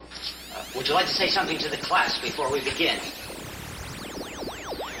Would you like to say something to the class before we begin?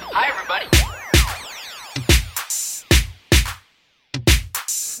 Hi, everybody.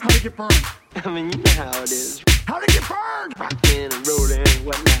 How'd it get burned? I mean, you know how it is. How'd it get burned? Rockin' and rollin' and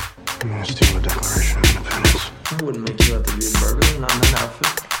whatnot. I'm gonna steal the Declaration of Independence. I wouldn't make you out to be a burglar, not in that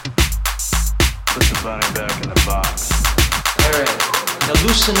outfit. Put the bunny back in the box. Alright, now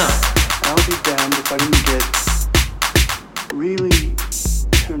loosen up. I'll be damned if I didn't get really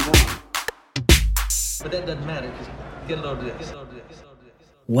turned on. But that doesn't matter, because get a load of this.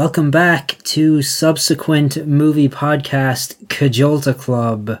 Welcome back to subsequent movie podcast Cajolta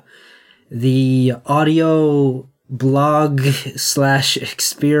Club, the audio blog /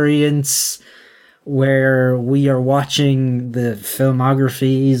 experience where we are watching the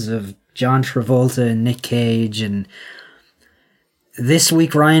filmographies of John Travolta and Nick Cage. And this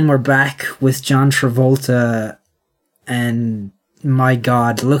week, Ryan, we're back with John Travolta, and my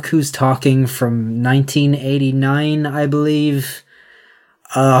God, look who's talking from 1989, I believe.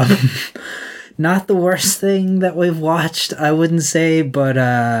 Not the worst thing that we've watched, I wouldn't say,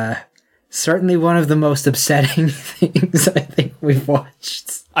 but certainly one of the most upsetting things I think we've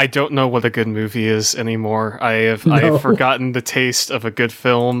watched. I don't know what a good movie is anymore. I have forgotten the taste of a good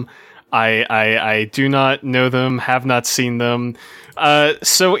film. I do not know them, have not seen them.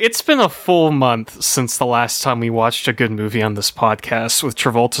 So it's been a full month since the last time we watched a good movie on this podcast with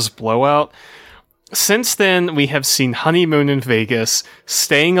Travolta's Blowout. Since then, we have seen Honeymoon in Vegas,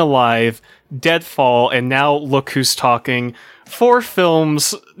 Staying Alive, Deadfall, and now Look Who's Talking. 4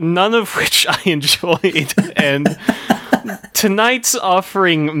 films, none of which I enjoyed. And tonight's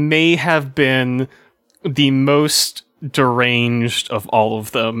offering may have been the most deranged of all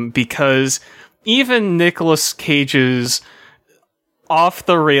of them, because even Nicolas Cage's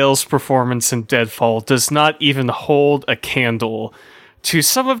off-the-rails performance in Deadfall does not even hold a candle to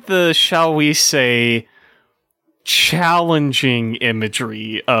some of the, shall we say, challenging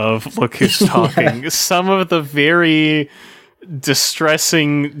imagery of Look Who's Talking. Some of the very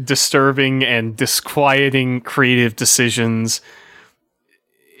distressing, disturbing, and disquieting creative decisions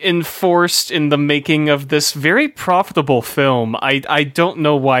enforced in the making of this very profitable film. I don't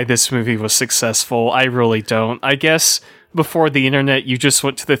know why this movie was successful. I really don't. I guess before the internet, you just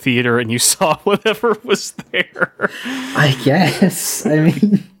went to the theater and you saw whatever was there. I guess. I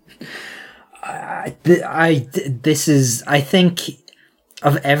mean, this is, I think,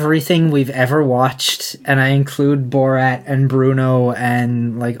 of everything we've ever watched, and I include Borat and Bruno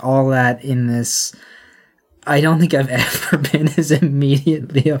and like all that in this, I don't think I've ever been as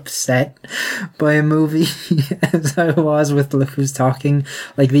immediately upset by a movie as I was with Look Who's Talking.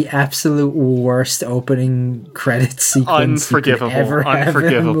 Like, the absolute worst opening credits sequence Unforgivable. you could ever have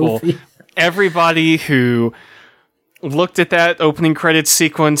in a movie. Everybody who looked at that opening credits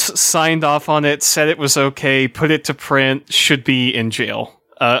sequence, signed off on it, said it was okay, put it to print, should be in jail.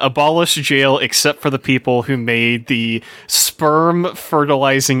 Abolish jail except for the people who made the sperm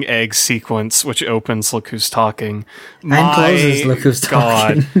fertilizing egg sequence, which opens Look Who's Talking. And closes Look Who's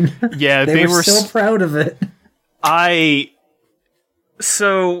Talking. Yeah, they were so proud of it.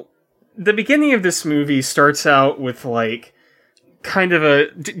 So the beginning of this movie starts out with like kind of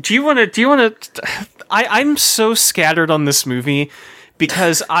a. Do you want to? I'm so scattered on this movie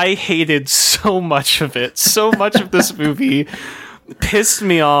because I hated so much of it. So much of this movie pissed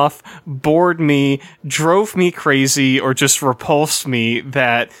me off, bored me, drove me crazy, or just repulsed me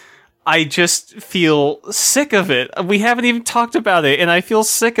that I just feel sick of it. We haven't even talked about it, and I feel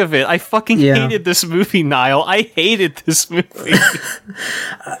sick of it. I fucking hated this movie, Niall. I hated this movie.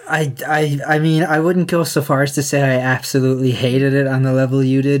 I mean, I wouldn't go so far as to say I absolutely hated it on the level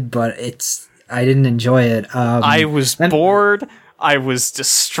you did, but I didn't enjoy it. I was bored. I was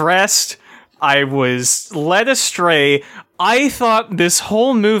distressed. I was led astray. I thought this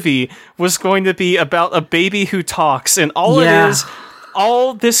whole movie was going to be about a baby who talks, and all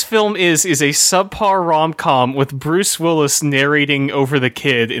this film is a subpar rom-com with Bruce Willis narrating over the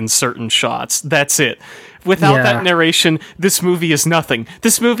kid in certain shots. That's it. Without that narration, this movie is nothing.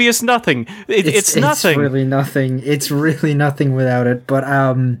 This movie is nothing. It's nothing. It's really nothing. It's really nothing without it. But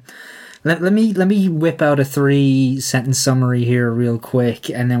let me whip out a 3-sentence summary here real quick,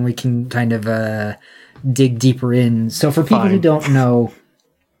 and then we can kind of dig deeper in. So for people who don't know,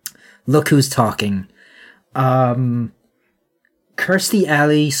 Look Who's Talking. Kirstie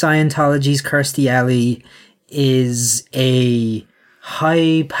Alley, Scientology's Kirstie Alley, is a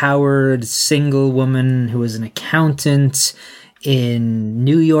high-powered single woman who is an accountant in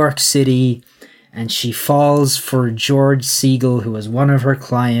New York City, and she falls for George Siegel, who is one of her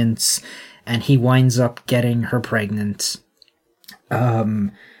clients, and he winds up getting her pregnant.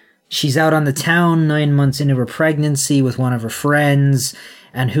 she's out on the town 9 months into her pregnancy with one of her friends,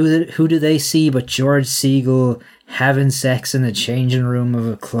 and who do they see but George Segal having sex in the changing room of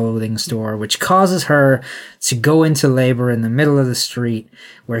a clothing store, which causes her to go into labor in the middle of the street,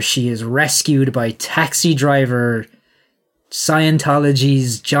 where she is rescued by taxi driver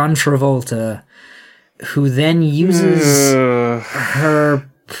Scientology's John Travolta, who then uses her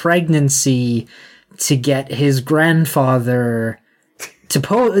pregnancy to get his grandfather to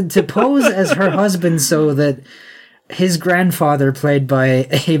pose as her husband, so that his grandfather, played by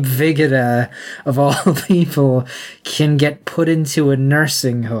Abe Vigoda, of all people, can get put into a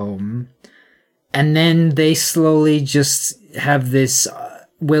nursing home. And then they slowly just have this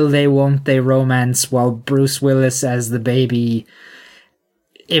will they, won't they romance, while Bruce Willis, as the baby,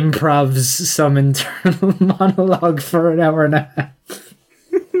 improvs some internal monologue for an hour and a half.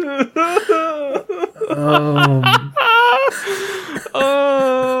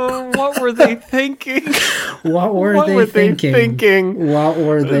 What were they thinking? What were they thinking? What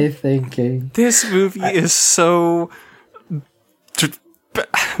were they thinking? This movie is so...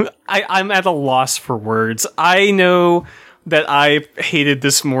 I'm at a loss for words. I know that I hated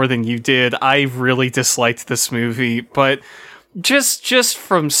this more than you did. I really disliked this movie, but just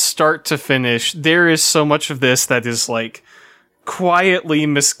from start to finish, there is so much of this that is like quietly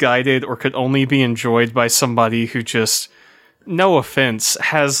misguided or could only be enjoyed by somebody who just, no offense,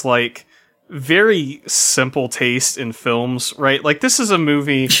 has like very simple taste in films, right? Like, this is a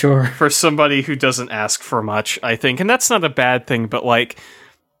movie for somebody who doesn't ask for much, I think, and that's not a bad thing, but like,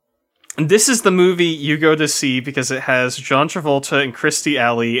 this is the movie you go to see because it has John Travolta and Kirstie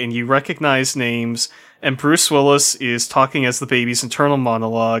Alley, and you recognize names, and Bruce Willis is talking as the baby's internal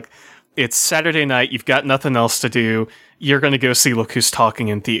monologue. It's Saturday night, you've got nothing else to do, you're gonna go see Look Who's Talking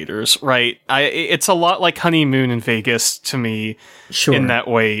in theaters, right? It's a lot like Honeymoon in Vegas to me in that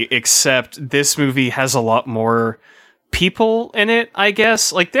way, except this movie has a lot more people in it, I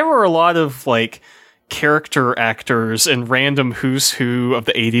guess. Like, there were a lot of, like, character actors and random who's who of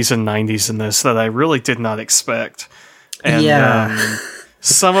the 80s and 90s in this that I really did not expect. And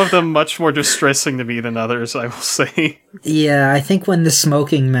some of them much more distressing to me than others, I will say. Yeah, I think when the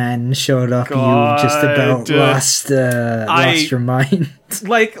smoking man showed up, you just about lost your mind.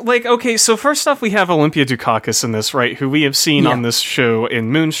 Like, okay, so first off, we have Olympia Dukakis in this, right, who we have seen on this show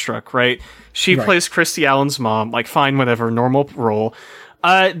in Moonstruck, right? She plays Kirstie Allen's mom, like, fine, whatever, normal role.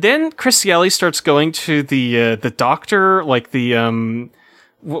 Then Kirstie Alley starts going to the doctor, like the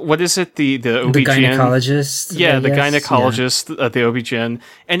what is it? The OB-GYN? The gynecologist. Yeah, the gynecologist, the OB-GYN.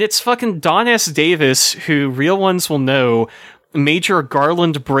 And it's fucking Don S. Davis, who real ones will know, Major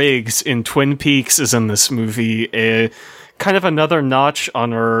Garland Briggs in Twin Peaks is in this movie. Kind of another notch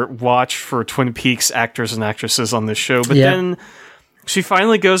on our watch for Twin Peaks actors and actresses on this show. But then she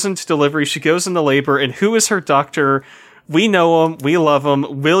finally goes into delivery, she goes into labor, and who is her doctor? We know him, we love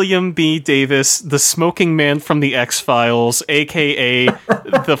him, William B. Davis, the smoking man from the X-Files, aka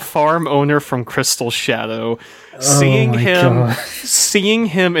the farm owner from Crystal Shadow. Seeing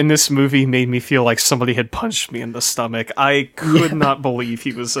him in this movie made me feel like somebody had punched me in the stomach. I could not believe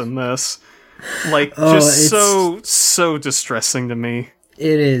he was in this. Like, so distressing to me.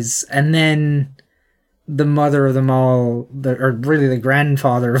 It is. And then the mother of them all, or really the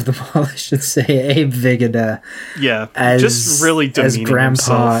grandfather of them all, I should say, Abe Vigoda. Yeah, just really demeaning as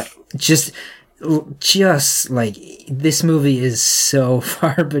Grandpa. Himself. Just like, this movie is so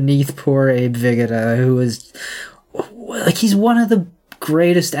far beneath poor Abe Vigoda, who is, like, he's one of the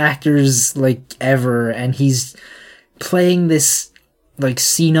greatest actors, like, ever, and he's playing this, like,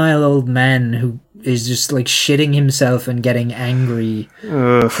 senile old man who is just, like, shitting himself and getting angry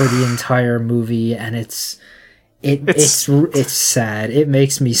for the entire movie, and it's sad. It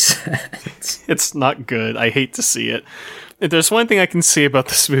makes me sad. It's not good. I hate to see it. If there's one thing I can say about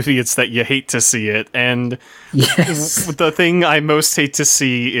this movie, it's that you hate to see it, and the thing I most hate to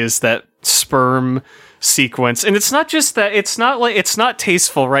see is that sperm sequence. And it's not just that, it's not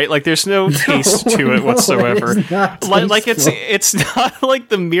tasteful, right? Like, there's no taste to it whatsoever. Like, it's not like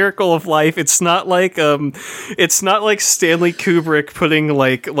The Miracle of Life. It's not like Stanley Kubrick putting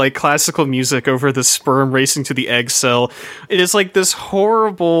like classical music over the sperm racing to the egg cell. It is like this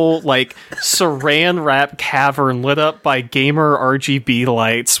horrible, like, saran wrap cavern lit up by gamer RGB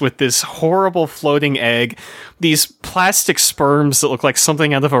lights with this horrible floating egg, these plastic sperms that look like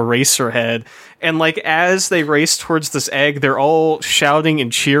something out of a racer head. And, like, as they race towards this egg, they're all shouting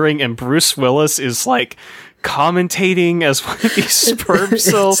and cheering, and Bruce Willis is, like, commentating as one of these sperm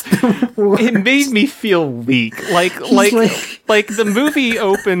cells, it made me feel weak. Like the movie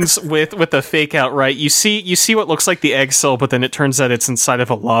opens with a fake out, right? You see what looks like the egg cell, but then it turns out it's inside of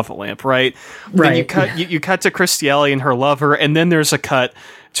a lava lamp, right? Right. Then you cut to Kirstie Alley and her lover, and then there's a cut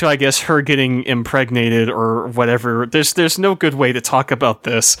to, I guess, her getting impregnated or whatever. There's no good way to talk about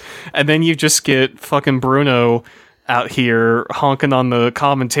this. And then you just get fucking Bruno out here honking on the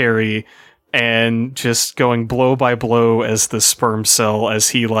commentary and just going blow by blow as the sperm cell as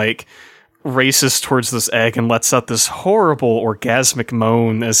he like races towards this egg and lets out this horrible orgasmic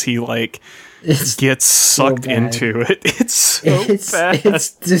moan as he like gets sucked into it. It's bad.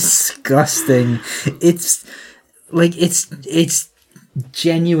 It's disgusting. It's like it's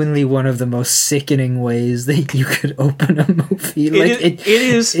genuinely one of the most sickening ways that you could open a movie. Like it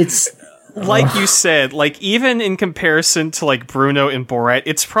is. It's like you said, like even in comparison to like Bruno and Borat,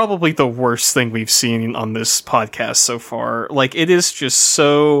 it's probably the worst thing we've seen on this podcast so far. Like it is just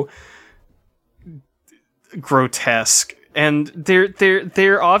so grotesque, and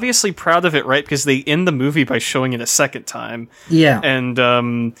they're obviously proud of it, right? Because they end the movie by showing it a second time. Yeah,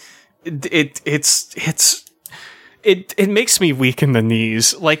 and it makes me weak in the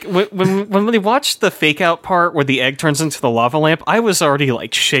knees. Like when we watched the fake out part where the egg turns into the lava lamp, I was already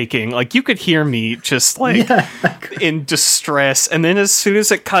like shaking. Like you could hear me just like in distress. And then as soon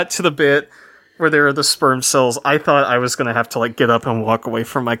as it cut to the bit where there are the sperm cells, I thought I was gonna have to like get up and walk away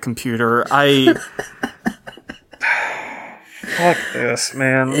from my computer. Fuck this,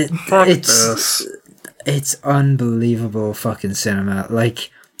 man. Fuck this. It's unbelievable fucking cinema. Like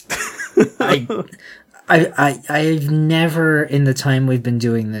I've never, in the time we've been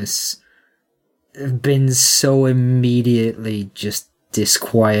doing this, been so immediately just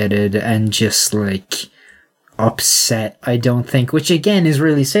disquieted and just, like, upset, I don't think. Which, again, is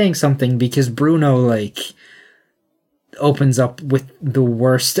really saying something, because Bruno, like, opens up with the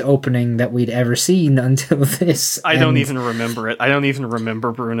worst opening that we'd ever seen until this. I don't even remember it. I don't even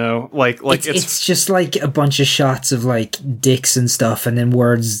remember Bruno. Like it's just like a bunch of shots of like dicks and stuff, and then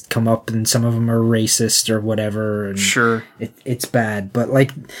words come up, and some of them are racist or whatever. And sure, it's bad, but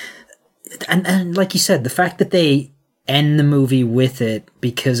like, and like you said, the fact that they end the movie with it,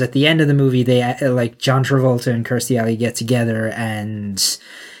 because at the end of the movie they like John Travolta and Kirstie Alley get together and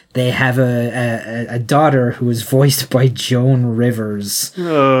they have a daughter who is voiced by Joan Rivers,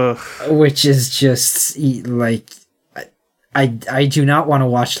 which is just like, I do not want to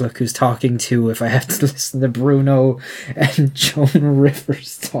watch Look Who's Talking To if I have to listen to Bruno and Joan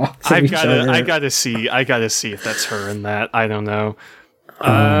Rivers talk to each other. I gotta see if that's her in that. I don't know. Oh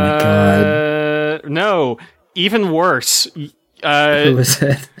my god! No, even worse. Who is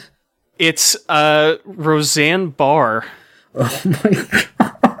it? It's Roseanne Barr. Oh my god!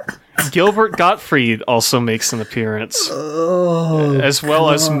 Gilbert Gottfried also makes an appearance. Oh, as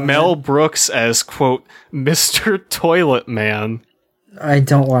well as Mel Brooks as, quote, Mr. Toilet Man. I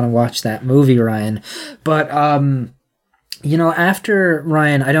don't want to watch that movie, Ryan. But, you know, after,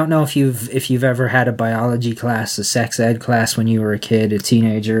 Ryan, I don't know if you've ever had a biology class, a sex ed class when you were a kid, a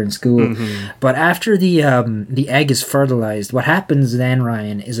teenager in school. But after the egg is fertilized, what happens then,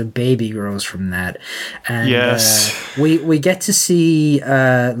 Ryan, is a baby grows from that. And yes. We get to see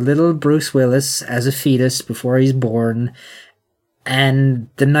little Bruce Willis as a fetus before he's born, and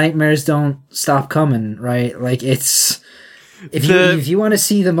the nightmares don't stop coming, right? Like, it's if you want to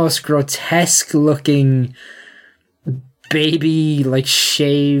see the most grotesque looking baby, like,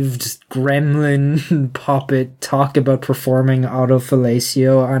 shaved gremlin puppet talk about performing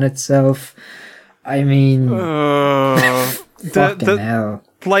autofellatio on itself, I mean, fucking hell.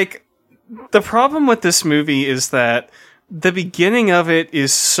 Like, the problem with this movie is that the beginning of it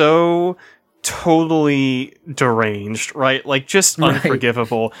is so totally deranged, right? Like, just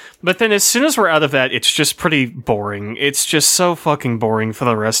unforgivable. But then as soon as we're out of that, it's just pretty boring. It's just so fucking boring for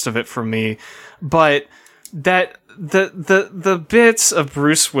the rest of it for me. But that the bits of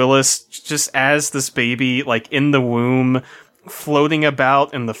Bruce Willis just as this baby, like in the womb, floating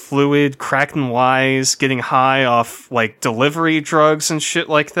about in the fluid, cracking wise, getting high off like delivery drugs and shit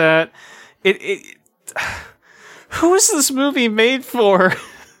like that. Who is this movie made for?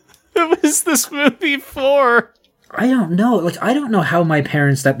 Who is this movie for? I don't know. Like, I don't know how my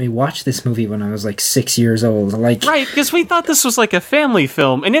parents let me watch this movie when I was like 6 years old. Like, right, because we thought this was like a family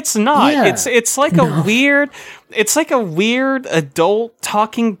film, and it's not. Yeah. It's like a weird adult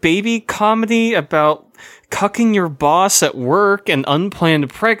talking baby comedy about cucking your boss at work and unplanned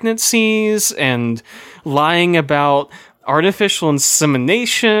pregnancies and lying about artificial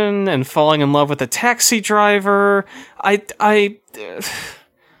insemination and falling in love with a taxi driver. I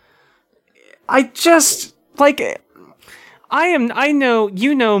just, like, I know,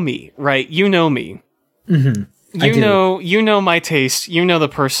 you know me, right? You know me. Mm-hmm. You know my taste. You know the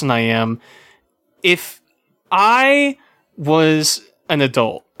person I am. If I was an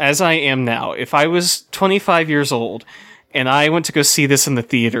adult, as I am now, if I was 25 years old and I went to go see this in the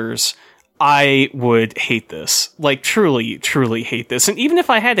theaters, I would hate this. Like, truly, truly hate this. And even if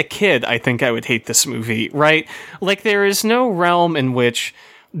I had a kid, I think I would hate this movie, right? Like, there is no realm in which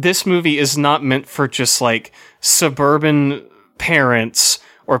this movie is not meant for just, like, suburban parents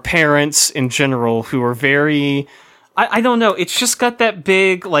or parents in general who are very... I don't know, it's just got that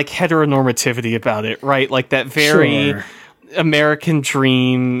big, like, heteronormativity about it, right? Like, that very... Sure. American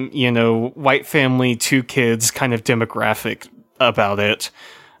dream, you know, white family, 2 kids kind of demographic about it.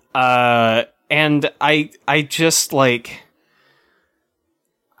 And I just, like,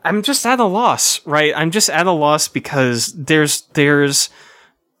 I'm just at a loss, right? I'm just at a loss because there's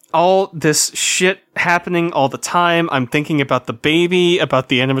all this shit happening all the time. I'm thinking about the baby, about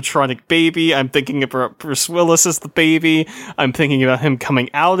the animatronic baby. I'm thinking about Bruce Willis as the baby. I'm thinking about him coming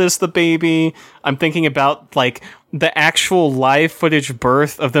out as the baby. I'm thinking about, like, the actual live footage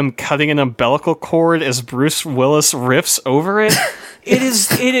birth of them cutting an umbilical cord as Bruce Willis riffs over it. It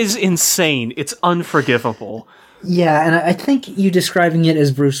is insane. It's unforgivable. Yeah, and I think you describing it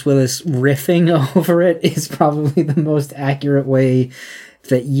as Bruce Willis riffing over it is probably the most accurate way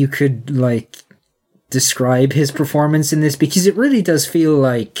that you could, like, describe his performance in this, because it really does feel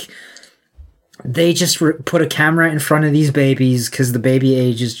like they just put a camera in front of these babies, because the baby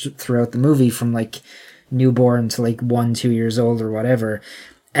ages throughout the movie from, like, newborn to, like, 1-2 years old or whatever,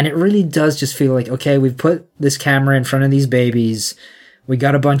 and it really does just feel like, okay, we've put this camera in front of these babies, we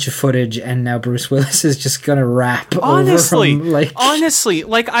got a bunch of footage, and now Bruce Willis is just gonna rap over from, like... Honestly,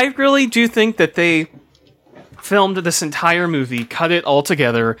 like, I really do think that they filmed this entire movie, cut it all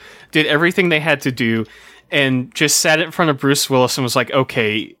together, did everything they had to do, and just sat in front of Bruce Willis and was like,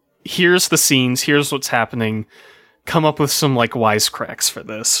 okay, here's the scenes, here's what's happening, come up with some, like, wisecracks for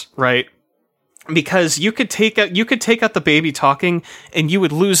this, right? Because you could take out the baby talking, and you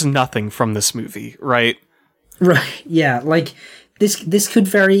would lose nothing from this movie, right? Right, yeah, like, this could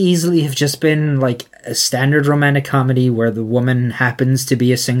very easily have just been, like, a standard romantic comedy where the woman happens to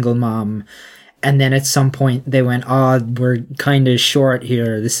be a single mom, and then at some point they went, we're kind of short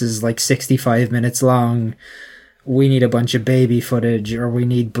here, this is, like, 65 minutes long, we need a bunch of baby footage, or we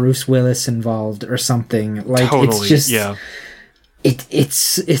need Bruce Willis involved, or something. Like, totally, it's just... Yeah. It's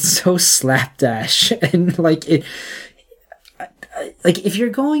so slapdash, and, like, if you're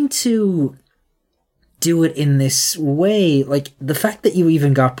going to do it in this way, like, the fact that you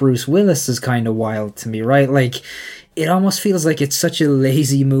even got Bruce Willis is kind of wild to me, right? Like, it almost feels like it's such a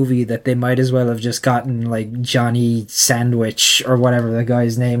lazy movie that they might as well have just gotten, like, Johnny Sandwich, or whatever the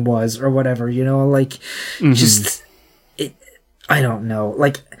guy's name was, or whatever, you know, like, just, I don't know,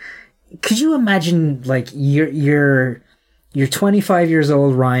 like, could you imagine, like, you're 25 years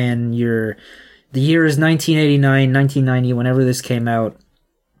old, Ryan, the year is 1989, 1990, whenever this came out,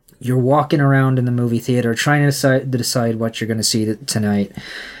 you're walking around in the movie theater trying to decide what you're going to see tonight,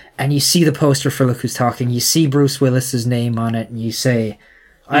 and you see the poster for Look Who's Talking, you see Bruce Willis's name on it, and you say,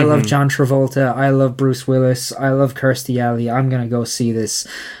 I love John Travolta, I love Bruce Willis, I love Kirstie Alley, I'm going to go see this.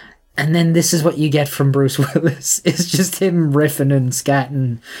 And then this is what you get from Bruce Willis. It's just him riffing and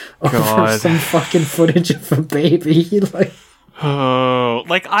scatting over some fucking footage of a baby. Like, oh,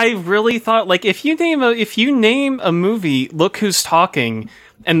 like, I really thought, like, if you name a movie Look Who's Talking,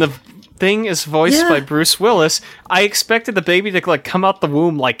 and the thing is voiced by Bruce Willis, I expected the baby to, like, come out the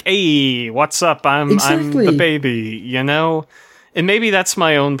womb like, hey, what's up? I'm the baby, you know? And maybe that's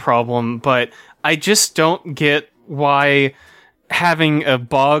my own problem, but I just don't get why having a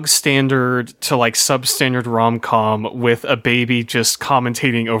bog standard to, like, substandard rom-com with a baby just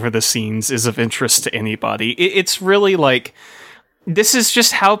commentating over the scenes is of interest to anybody. It's really, like, this is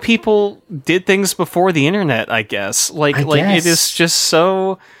just how people did things before the internet, I guess. Like, it is just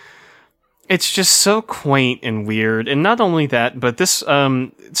so... It's just so quaint and weird. And not only that, but this,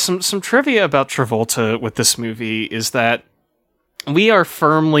 some trivia about Travolta with this movie is that we are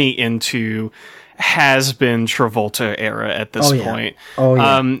firmly into has-been Travolta era at this point. Oh,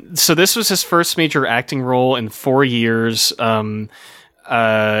 yeah. So this was his first major acting role in 4 years. And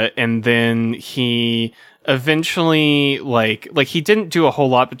then he eventually, like he didn't do a whole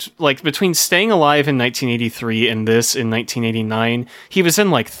lot, like, between Staying Alive in 1983 and this in 1989, he was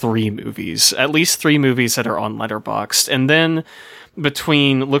in, like, 3 movies, at least 3 movies that are on Letterboxd. And then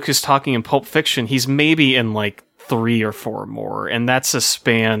between Look Who's Talking and Pulp Fiction, he's maybe in, like, 3 or 4 more. And that's a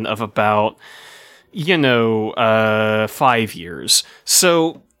span of about, 5 years.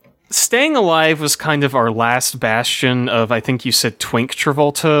 So Staying Alive was kind of our last bastion of, I think you said Twink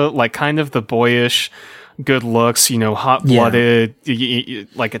Travolta, like kind of the boyish, good looks, hot-blooded,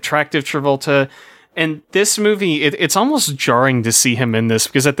 like attractive Travolta. And this movie, it's almost jarring to see him in this,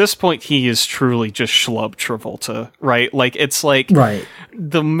 because at this point he is truly just schlub Travolta, right? Like, it's like Right.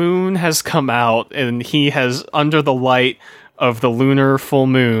 the moon has come out and he has, under the light of the lunar full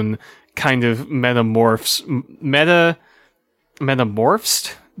moon, kind of metamorphs.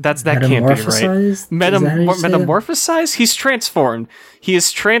 That can't be right. Metamorphosized? He's transformed. He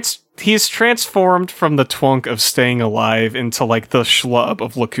is transformed from the twunk of Staying Alive into like the schlub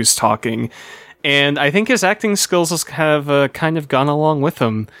of Look Who's Talking. And I think his acting skills have kind of gone along with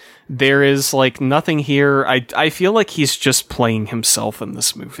him. There is like nothing here. I feel like he's just playing himself in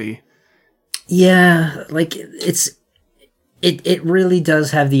this movie. Yeah, like it really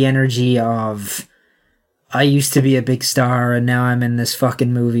does have the energy of, I used to be a big star and now I'm in this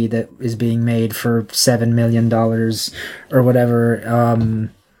fucking movie that is being made for $7 million or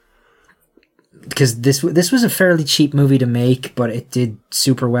whatever. Because this was a fairly cheap movie to make, but it did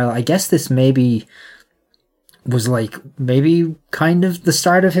super well. I guess this maybe kind of the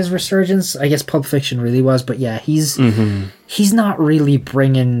start of his resurgence. I guess Pulp Fiction really was, but yeah, he's not really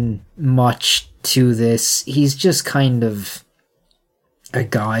bringing much to this. He's just kind of a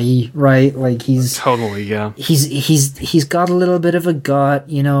guy, right? Like he's totally, yeah. He's got a little bit of a gut,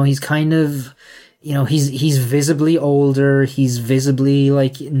 he's kind of, he's visibly older. He's visibly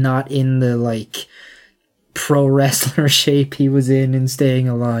like not in the like pro wrestler shape he was in Staying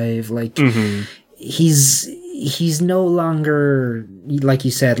Alive. Like he's no longer, like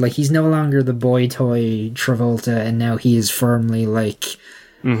you said, like he's no longer the boy toy Travolta, and now he is firmly like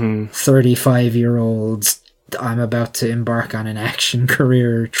 35-year-old. I'm about to embark on an action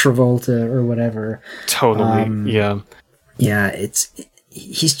career Travolta or whatever. Totally, yeah. Yeah,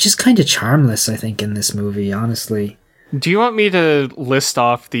 he's just kind of charmless, I think, in this movie, honestly. Do you want me to list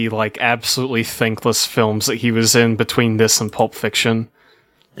off the like absolutely thankless films that he was in between this and Pulp Fiction?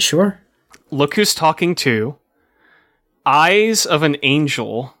 Sure. Look Who's Talking 2, Eyes of an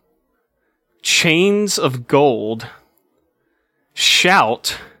Angel, Chains of Gold,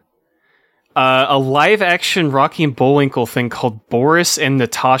 Shout, a live-action Rocky and Bullwinkle thing called Boris and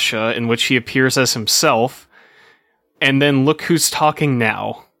Natasha, in which he appears as himself, and then Look Who's Talking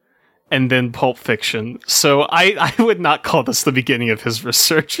Now, and then Pulp Fiction. So I would not call this the beginning of his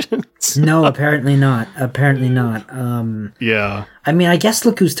resurgence. No, apparently not. Apparently not. Yeah. I mean, I guess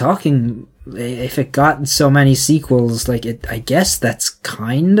Look Who's Talking, if it got so many sequels, like I guess that's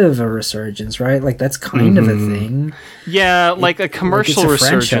kind of a resurgence, right? Like that's kind of a thing. Yeah, like a commercial like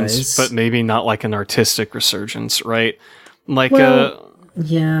resurgence, but maybe not like an artistic resurgence, right? Like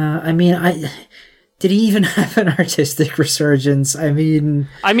yeah, I mean, did he even have an artistic resurgence? I mean,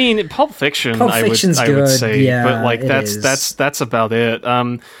 Pulp Fiction. Pulp I Fiction's would good, say, yeah, but like that's about it.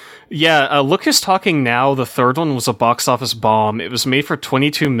 Look Who's Talking Now. The third one was a box office bomb. It was made for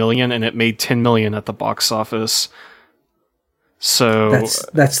 $22 million, and it made $10 million at the box office. So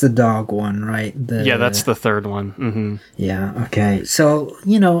that's the dog one, right? Yeah, that's the third one. Mm-hmm. Yeah. Okay. So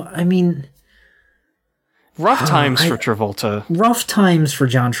I mean. Rough times for Travolta. Rough times for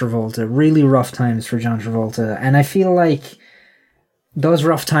John Travolta. Really rough times for John Travolta. And I feel like those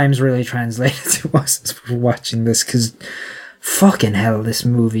rough times really translated to us as we're watching this, because fucking hell, this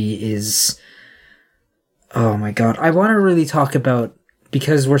movie is... Oh my god. I want to really talk about,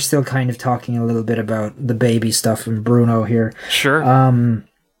 because we're still kind of talking a little bit about the baby stuff and Bruno here. Sure. And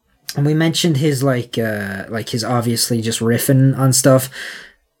we mentioned his like his obviously just riffing on stuff.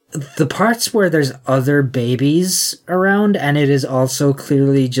 The parts where there's other babies around, and it is also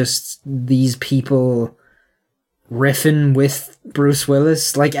clearly just these people riffing with Bruce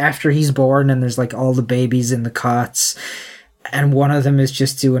Willis, like after he's born and there's like all the babies in the cots, and one of them is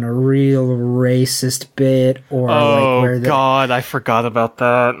just doing a real racist bit, or God, I forgot about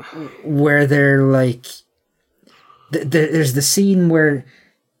that. Where they're like, there's the scene where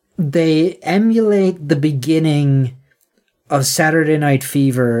they emulate the beginning of Saturday Night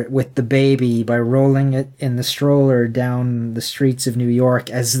Fever with the baby by rolling it in the stroller down the streets of New York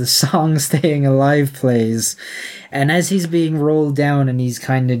as the song Staying Alive plays. And as he's being rolled down and he's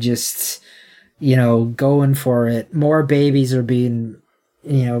kind of just, going for it, more babies are being,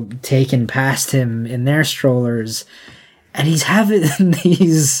 taken past him in their strollers. And he's having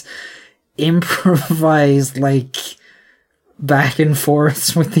these improvised, like, back and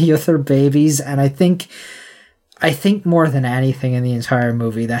forths with the other babies. And I think more than anything in the entire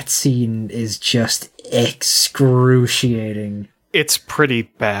movie, that scene is just excruciating. It's pretty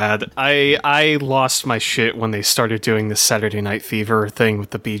bad. I lost my shit when they started doing the Saturday Night Fever thing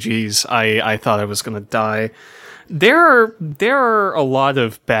with the Bee Gees. I thought I was gonna die. There are a lot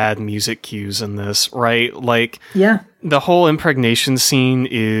of bad music cues in this, right? Like, Yeah. the whole impregnation scene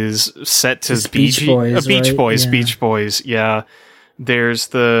is set to It's Beach Boys, Beach right? Boys, Yeah. Beach Boys. Yeah. There's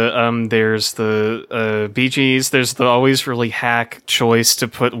the Bee Gees. There's the always really hack choice to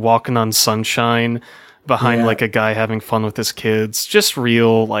put "Walking on Sunshine" behind Yeah. like a guy having fun with his kids. Just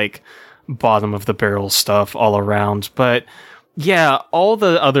real like bottom of the barrel stuff all around. But yeah, all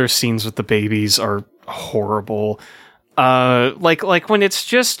the other scenes with the babies are horrible. Like when it's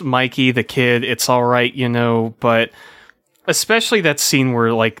just Mikey the kid, it's all right, you know, but especially that scene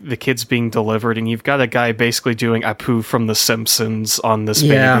where like the kid's being delivered and you've got a guy basically doing Apu from The Simpsons on this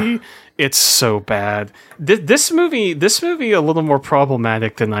Yeah. baby. It's so bad. This movie a little more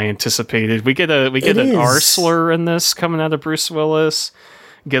problematic than I anticipated. We get It an R is. slur in this coming out of Bruce Willis.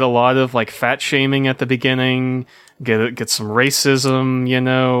 Get a lot of like fat shaming at the beginning. Get some racism, you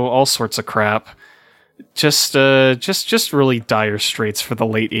know, all sorts of crap. Just really dire straits for the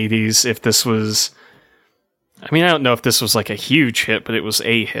late 80s. If this was, I mean, I don't know if this was like a huge hit, but it was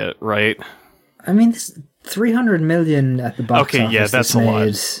a hit, right? I mean, this 300 million at the box Okay, office. yeah, that's this a lot.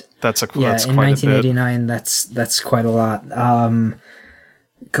 made. That's Yeah, that's in quite a bit. 1989, that's quite a lot.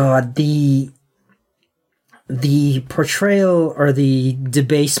 God, the portrayal or the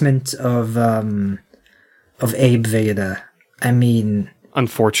debasement of Abe Vigoda. I mean,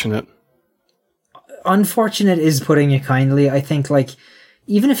 Unfortunate. unfortunate is putting it kindly. I think, like,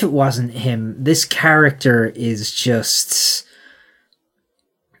 even if it wasn't him, this character is just,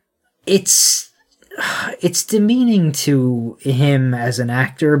 it's demeaning to him as an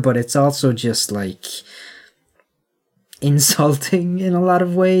actor, but it's also just like insulting in a lot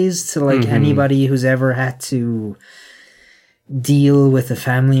of ways to like anybody who's ever had to deal with a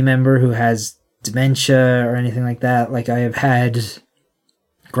family member who has dementia or anything like that. Like, I have had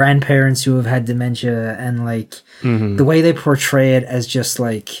grandparents who have had dementia, and like the way they portray it as just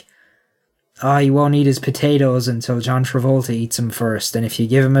like, oh, he won't eat his potatoes until John Travolta eats them first, and if you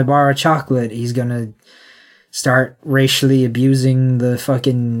give him a bar of chocolate, he's gonna start racially abusing the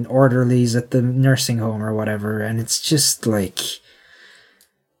fucking orderlies at the nursing home or whatever. And it's just like,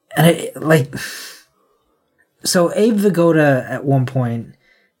 and I like, so Abe Vigoda at one point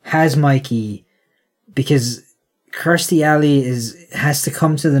has Mikey because Kirstie Alley has to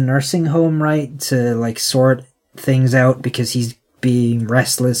come to the nursing home, right, to like sort things out because he's being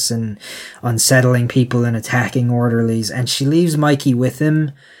restless and unsettling people and attacking orderlies, and she leaves Mikey with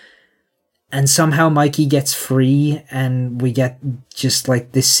him, and somehow Mikey gets free, and we get just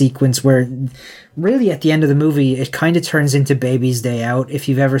like this sequence where really at the end of the movie it kind of turns into Baby's Day Out, if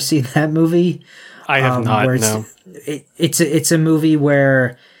you've ever seen that movie. I have not, where no. It's a movie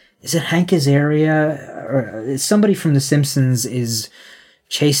where, is it Hank Azaria or somebody from The Simpsons is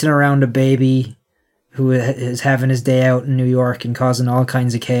chasing around a baby who is having his day out in New York and causing all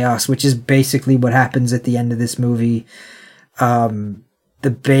kinds of chaos, which is basically what happens at the end of this movie. The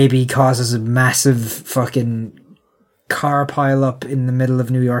baby causes a massive fucking car pileup in the middle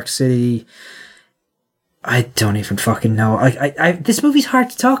of New York City. I don't even fucking know. This movie's hard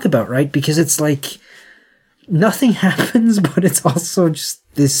to talk about, right? Because it's like nothing happens, but it's also just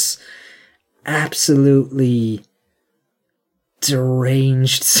this absolutely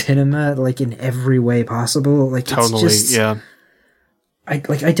deranged cinema, like in every way possible. Like, Totally, it's just, yeah. I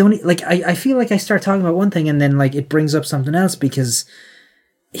feel like I start talking about one thing and then like it brings up something else, because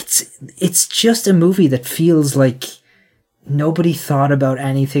it's just a movie that feels like nobody thought about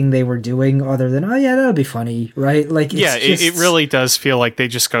anything they were doing other than, oh yeah, that'll be funny, right? Like, it's Yeah, just, it really does feel like they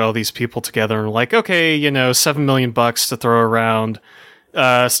just got all these people together and were like, okay, you know, $7 million to throw around.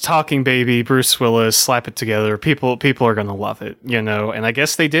 Talking baby, Bruce Willis, slap it together. People are gonna love it, you know, and I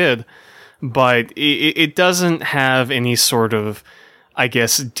guess they did. But it doesn't have any sort of, I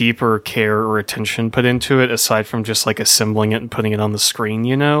guess, deeper care or attention put into it, aside from just like assembling it and putting it on the screen,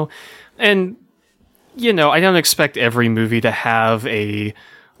 you know? And, you know, I don't expect every movie to have a,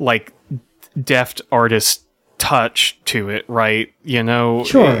 like, deft artist touch to it, right? You know?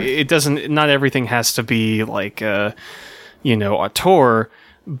 Sure. It doesn't, not everything has to be like, you know, auteur,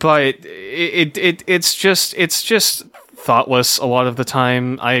 but it's just thoughtless a lot of the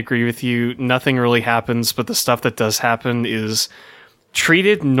time. I agree with you. Nothing really happens, but the stuff that does happen is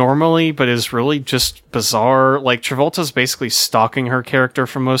treated normally, but is really just bizarre. Like, Travolta's basically stalking her character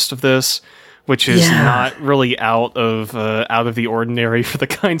for most of this, which is not really out of the ordinary for the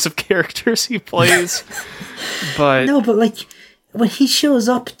kinds of characters he plays. But no, but like when he shows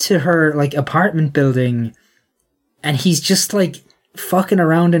up to her like apartment building and he's just like fucking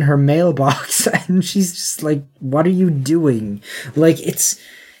around in her mailbox, and she's just like, what are you doing? Like, it's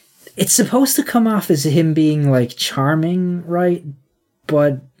supposed to come off as him being like charming, right?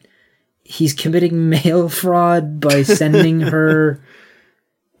 But he's committing mail fraud by sending her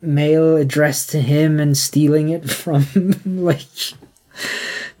mail addressed to him and stealing it from like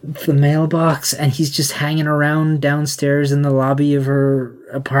the mailbox, and he's just hanging around downstairs in the lobby of her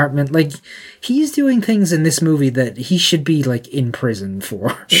apartment. Like, he's doing things in this movie that he should be like in prison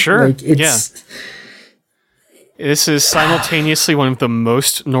for. Sure. Like, it's This is simultaneously one of the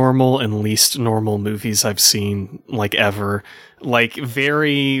most normal and least normal movies I've seen, like, ever. Like,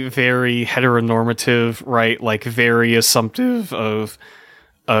 very, very heteronormative, right? Like, very assumptive of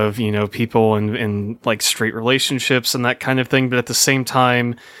you know, people in like straight relationships and that kind of thing, but at the same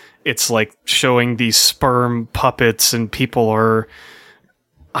time it's like showing these sperm puppets, and people are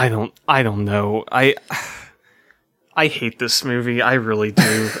I don't know. I hate this movie. I really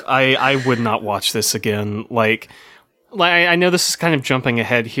do. I would not watch this again. Like I know this is kind of jumping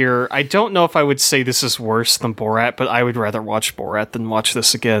ahead here. I don't know if I would say this is worse than Borat, but I would rather watch Borat than watch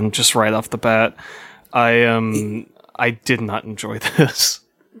this again, just right off the bat. I did not enjoy this.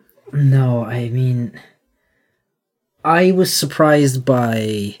 No, I mean, I was surprised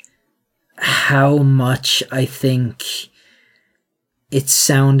by how much I think it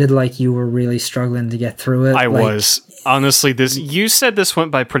sounded like you were really struggling to get through it. I was. Honestly, you said this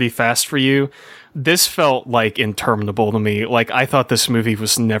went by pretty fast for you. This felt like interminable to me. Like, I thought this movie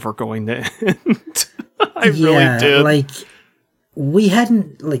was never going to end. I really did. Like, we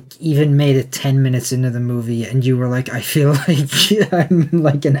hadn't like even made it 10 minutes into the movie, and you were like, I feel like I'm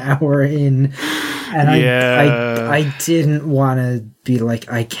like an hour in, and I didn't want to be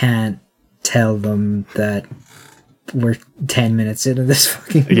like, I can't tell them that we're 10 minutes into this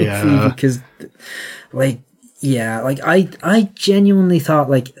fucking movie, because like, I genuinely thought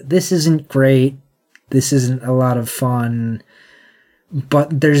like, this isn't great, this isn't a lot of fun,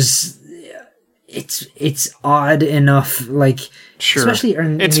 but it's odd enough, like, sure, especially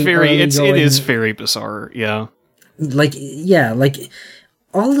it is very bizarre, like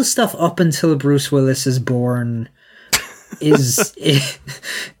all the stuff up until Bruce Willis is born is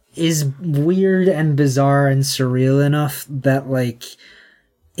is weird and bizarre and surreal enough that like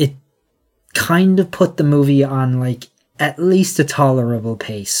it kind of put the movie on like at least a tolerable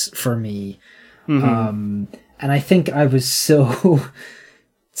pace for me. And I think I was so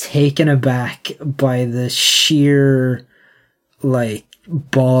taken aback by the sheer like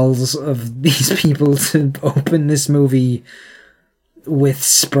balls of these people to open this movie with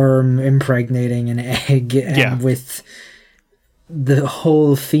sperm impregnating an egg, and with the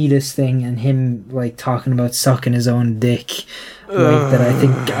whole fetus thing, and him like talking about sucking his own dick, like that. I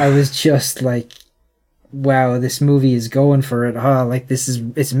think I was just like, wow, this movie is going for it, huh? Like,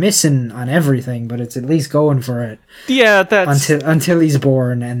 it's missing on everything, but it's at least going for it. Yeah, that's until he's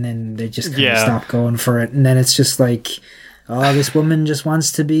born, and then they just kind of stop going for it, and then it's just like, oh, this woman just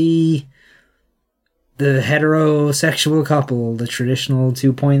wants to be the heterosexual couple, the traditional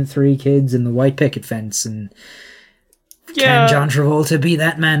 2.3 kids and the white picket fence, and can John Travolta be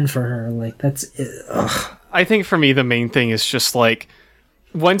that man for her? Like, that's ugh. I think for me the main thing is just like,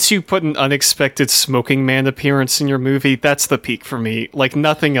 once you put an unexpected smoking man appearance in your movie, that's the peak for me. Like,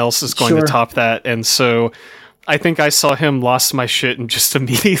 nothing else is going to top that. And so I think I saw him, lost my shit, and just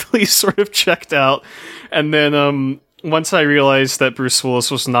immediately sort of checked out. And then once I realized that Bruce Willis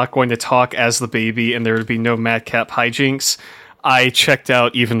was not going to talk as the baby and there would be no madcap hijinks, I checked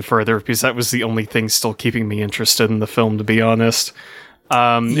out even further, because that was the only thing still keeping me interested in the film, to be honest.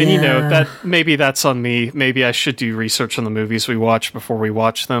 And you know, that maybe that's on me. Maybe I should do research on the movies we watch before we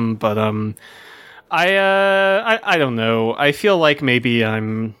watch them. But I don't know. I feel like maybe I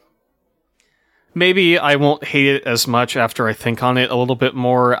won't hate it as much after I think on it a little bit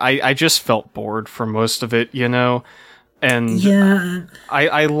more. I just felt bored for most of it, you know? And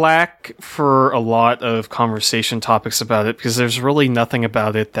I lack for a lot of conversation topics about it, because there's really nothing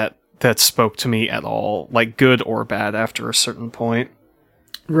about it that spoke to me at all, like good or bad, after a certain point.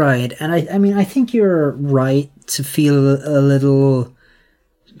 Right, and I mean, I think you're right to feel a little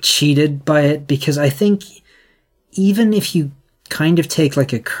cheated by it, because I think even if you kind of take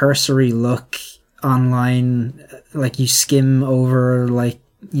like a cursory look online, like you skim over like,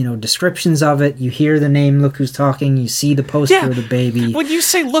 you know, descriptions of it, you hear the name Look Who's Talking, you see the poster of the baby. When you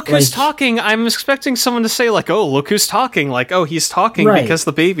say Look Who's Talking, I'm expecting someone to say like, oh, look who's talking, like, oh, he's talking because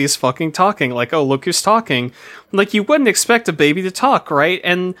the baby's fucking talking, like, oh, look who's talking. Like, you wouldn't expect a baby to talk, right?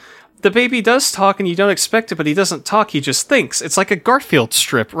 And the baby does talk and you don't expect it, but he doesn't talk, he just thinks. It's like a Garfield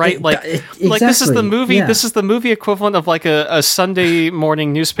strip, right? Like this is the movie, this is the movie equivalent of like a Sunday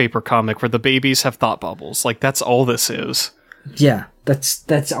morning newspaper comic where the babies have thought bubbles. Like, that's all this is. Yeah,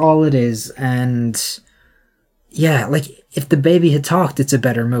 that's all it is. And yeah, like, if the baby had talked, it's a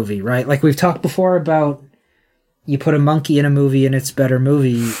better movie, right? Like, we've talked before about you put a monkey in a movie and it's a better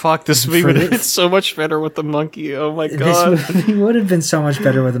movie. Fuck, this movie would have been so much better with the monkey. Oh my god. This movie would have been so much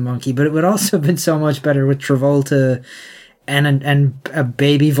better with a monkey, but it would also have been so much better with Travolta and a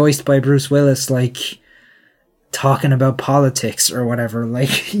baby voiced by Bruce Willis, like, talking about politics or whatever.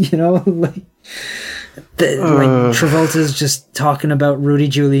 Like, you know, like Travolta's just talking about Rudy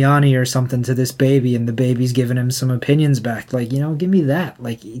Giuliani or something to this baby, and the baby's giving him some opinions back. Like, you know, give me that.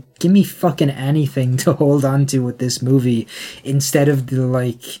 Like, give me fucking anything to hold on to with this movie instead of the,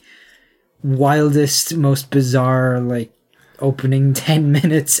 like, wildest, most bizarre, like, opening 10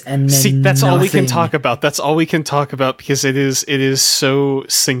 minutes and then see, that's nothing. all we can talk about. That's all we can talk about because it is so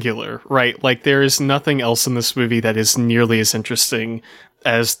singular, right? Like, there is nothing else in this movie that is nearly as interesting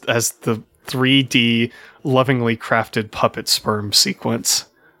as the 3D lovingly crafted puppet sperm sequence.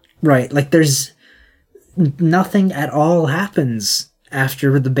 Right, like, there's nothing at all happens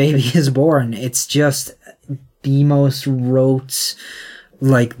after the baby is born. It's just the most rote,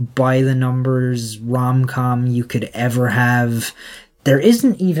 like, by the numbers rom-com you could ever have. There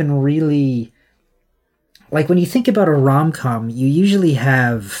isn't even really, like, when you think about a rom-com, you usually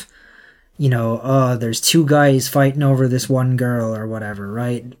have, you know, there's two guys fighting over this one girl or whatever,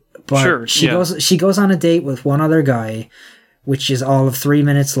 right? But sure, she goes on a date with one other guy, which is all of 3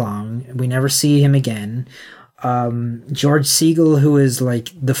 minutes long. We never see him again. George Segal, who is like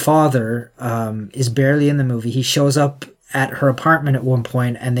the father, is barely in the movie. He shows up at her apartment at one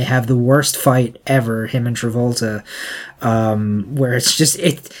point and they have the worst fight ever, him and Travolta, where it's just,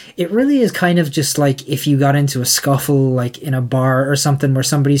 it really is kind of just like if you got into a scuffle, like in a bar or something where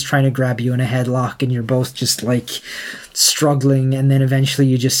somebody's trying to grab you in a headlock and you're both just like struggling, and then eventually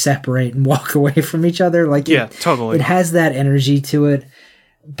you just separate and walk away from each other. Like, yeah, totally. It has that energy to it.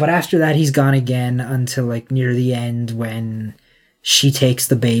 But after that, he's gone again until like near the end when she takes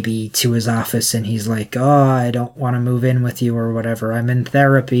the baby to his office and he's like, oh, I don't want to move in with you or whatever. I'm in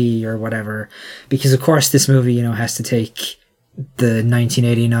therapy or whatever. Because, of course, this movie, you know, has to take the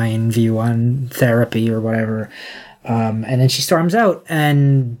 1989 view on therapy or whatever. And then she storms out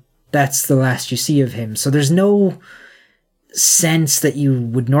and that's the last you see of him. So there's no sense that you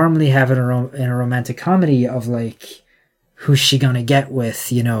would normally have in a romantic comedy of like, who's she gonna get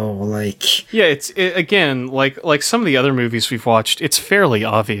with, you know, like... Yeah, again, like some of the other movies we've watched, it's fairly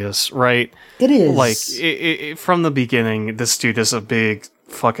obvious, right? It is. Like, from the beginning, this dude is a big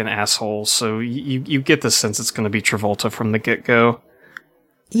fucking asshole, so you get the sense it's gonna be Travolta from the get-go.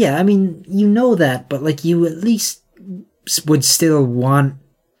 Yeah, I mean, you know that, but, like, you at least would still want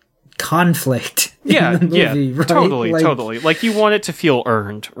conflict in the movie, right? Totally. Like, you want it to feel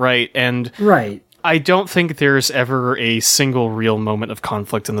earned, right? And... Right. I don't think there's ever a single real moment of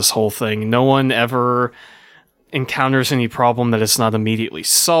conflict in this whole thing. No one ever encounters any problem that is not immediately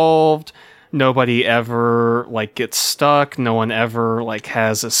solved. Nobody ever, like, gets stuck. No one ever, like,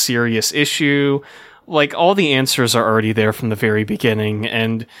 has a serious issue. Like, all the answers are already there from the very beginning,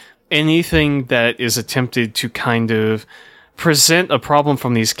 and anything that is attempted to kind of present a problem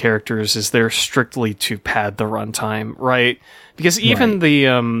from these characters is there strictly to pad the runtime, right? Because even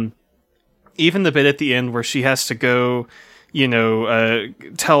the bit at the end where she has to go, you know,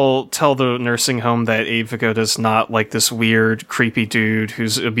 tell the nursing home that Abe Vigoda's not like this weird, creepy dude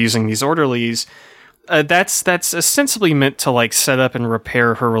who's abusing these orderlies, that's ostensibly meant to like set up and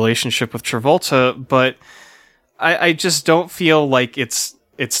repair her relationship with Travolta, but I just don't feel like it's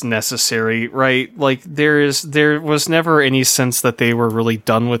necessary, right? Like there was never any sense that they were really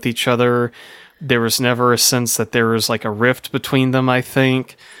done with each other. There was never a sense that there was like a rift between them, I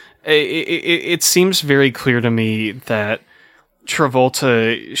think. It seems very clear to me that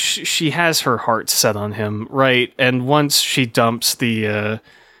Travolta, she has her heart set on him, right? And once she dumps the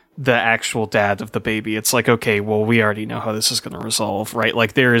actual dad of the baby, it's like, okay, well, we already know how this is going to resolve, right?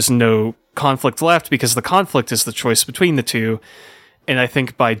 Like, there is no conflict left because the conflict is the choice between the two. And I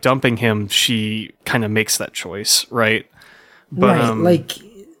think by dumping him, she kind of makes that choice, right? But, right, like,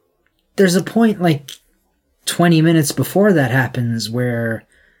 there's a point, like, 20 minutes before that happens where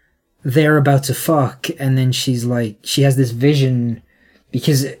they're about to fuck, and then she's like, she has this vision,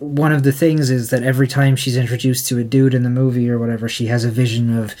 because one of the things is that every time she's introduced to a dude in the movie or whatever, she has a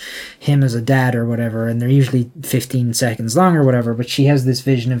vision of him as a dad or whatever, and they're usually 15 seconds long or whatever, but she has this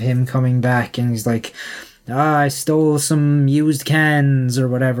vision of him coming back, and he's like, I stole some used cans or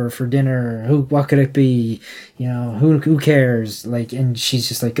whatever for dinner. What could it be? You know, who cares? Like, and she's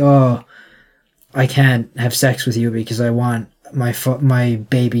just like, oh, I can't have sex with you because I want my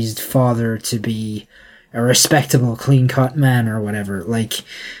baby's father to be a respectable, clean-cut man or whatever. Like,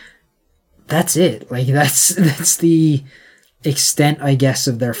 that's it. Like, that's the extent, I guess,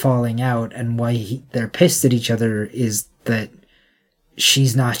 of their falling out, and why they're pissed at each other is that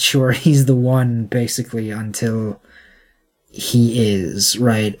she's not sure he's the one, basically, until he is,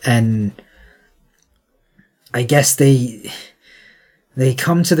 right? And I guess they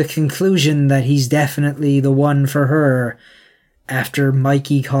come to the conclusion that he's definitely the one for her after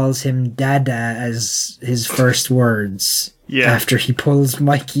Mikey calls him Dada as his first words. Yeah. After he pulls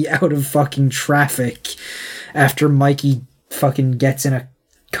Mikey out of fucking traffic. After Mikey fucking gets in a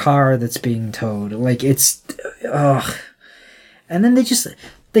car that's being towed. Like, it's... Ugh. And then they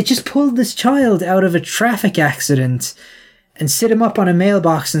just pulled this child out of a traffic accident and sit him up on a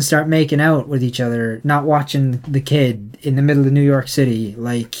mailbox and start making out with each other, not watching the kid in the middle of New York City.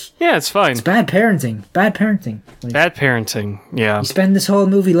 Like, Yeah, it's fine. it's bad parenting. Bad parenting. Like, Bad parenting, yeah. you spend this whole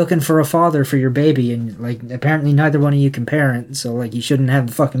movie looking for a father for your baby, and, like, apparently neither one of you can parent, so, like, you shouldn't have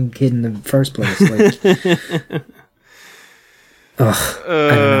the fucking kid in the first place. Like, ugh.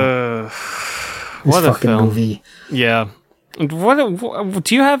 I don't know. This What a fucking film. movie. Yeah. What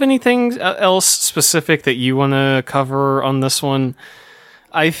do you have anything else specific that you want to cover on this one?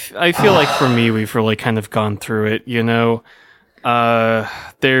 I feel like for me, we've really kind of gone through it, you know?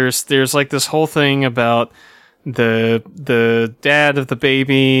 There's like this whole thing about the dad of the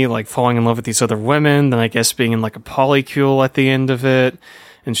baby, like, falling in love with these other women, then I guess being in, like, a polycule at the end of it,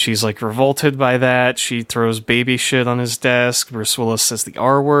 and she's, like, revolted by that. She throws baby shit on his desk. Bruce Willis says the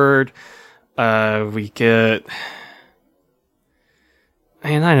R word. We get...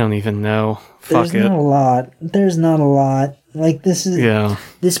 Man, I don't even know. Fuck There's it. not a lot. There's not a lot. Like, this is... Yeah.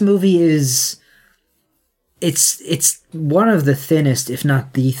 This movie is... It's one of the thinnest, if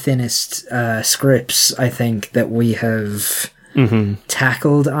not the thinnest, scripts, I think, that we have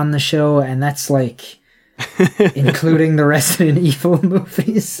tackled on the show, and that's, like, including the Resident Evil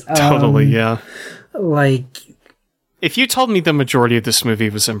movies. Totally, yeah. Like... If you told me the majority of this movie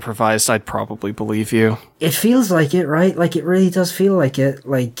was improvised, I'd probably believe you. It feels like it, right? Like, it really does feel like it.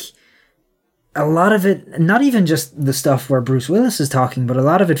 Like, a lot of it, not even just the stuff where Bruce Willis is talking, but a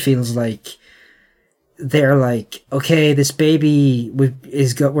lot of it feels like they're like, okay, this baby we're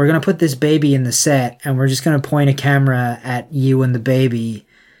going to put this baby in the set, and we're just going to point a camera at you and the baby,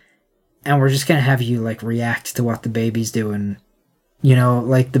 and we're just going to have you, like, react to what the baby's doing. You know,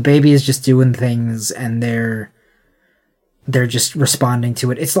 like, the baby is just doing things, and they're just responding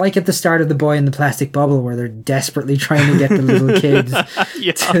to it. It's like at the start of The Boy in the Plastic Bubble, where they're desperately trying to get the little kid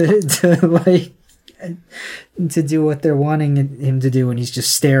to do what they're wanting him to do, and he's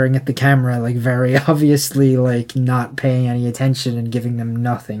just staring at the camera, like, very obviously, like, not paying any attention and giving them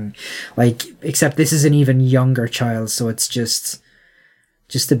nothing. Like, except this is an even younger child, so it's just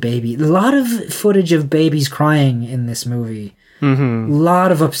a baby. A lot of footage of babies crying in this movie. Mm-hmm. A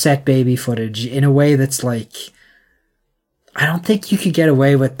lot of upset baby footage in a way that's like... I don't think you could get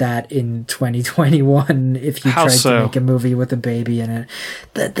away with that in 2021 if you tried to make a movie with a baby in it.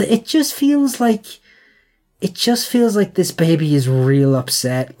 It just feels like this baby is real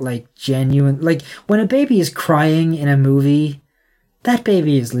upset, like, genuine. Like, when a baby is crying in a movie, that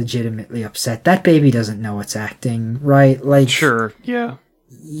baby is legitimately upset. That baby doesn't know it's acting, right? Like, sure, yeah.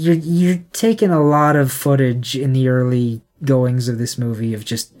 You're taking a lot of footage in the early goings of this movie of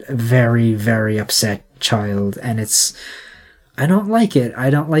just a very, very upset child, and I don't like it. I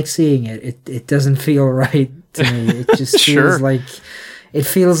don't like seeing it. It doesn't feel right to me. It just feels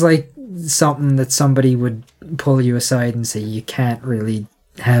like something that somebody would pull you aside and say, you can't really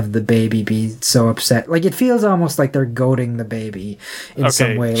have the baby be so upset. Like, it feels almost like they're goading the baby in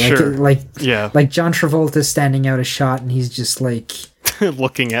some way. Like, like John Travolta's standing out a shot and he's just like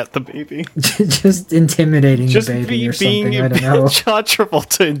looking at the baby, just intimidating the baby or something. I don't know. John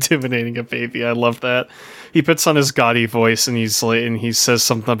Travolta intimidating a baby. I love that. He puts on his gaudy voice and he says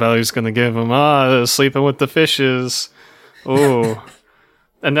something about he's going to give him sleeping with the fishes. Oh,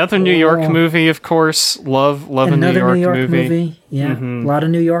 another New York movie, of course. Love another New York movie. Yeah, a lot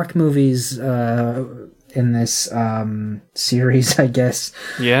of New York movies in this series, I guess.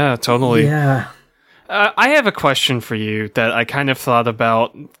 Yeah, totally. Yeah. I have a question for you that I kind of thought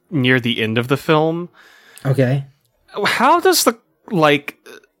about near the end of the film. Okay. How does the, like,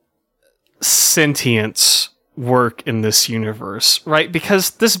 sentience work in this universe, right?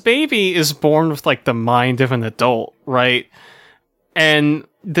 Because this baby is born with, like, the mind of an adult, right? And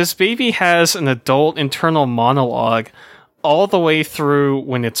this baby has an adult internal monologue all the way through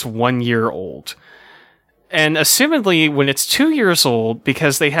when it's 1 year old. And assumedly when it's 2 years old,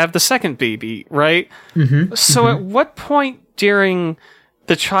 because they have the second baby, right? Mm-hmm. So at what point during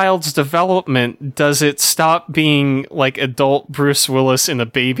the child's development does it stop being like adult Bruce Willis in a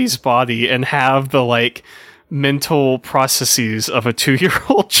baby's body and have the like mental processes of a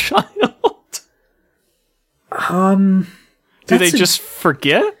 2-year-old child? Do they just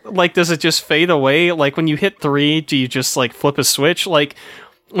forget? Like, does it just fade away? Like, when you hit 3, do you just like flip a switch? Like,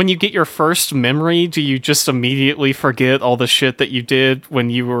 when you get your first memory, do you just immediately forget all the shit that you did when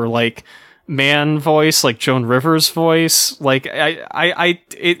you were like man voice, like Joan Rivers voice? Like,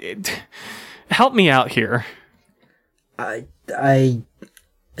 help me out here.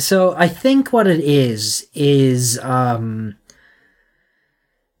 So I think what it is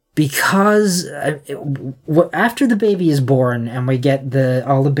because after the baby is born and we get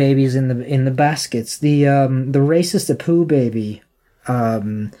all the babies in the baskets, the racist Apu baby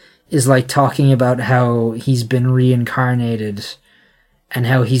is like talking about how he's been reincarnated and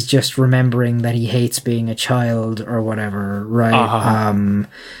how he's just remembering that he hates being a child or whatever, right? Uh-huh.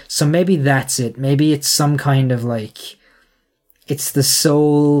 So maybe that's it. Maybe it's some kind of like, it's the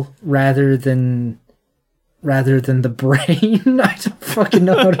soul rather than the brain. I don't fucking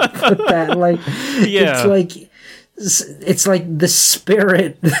know how to put that. Like, yeah. It's like the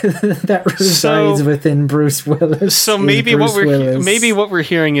spirit that resides within Bruce Willis. So maybe what we're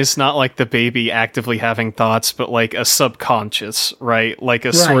hearing is not like the baby actively having thoughts, but like a subconscious, right? Like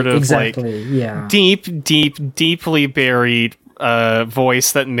a sort of exactly, yeah. deeply buried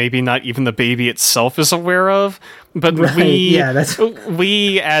voice that maybe not even the baby itself is aware of, but we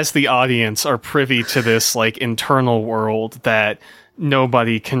as the audience are privy to this like internal world that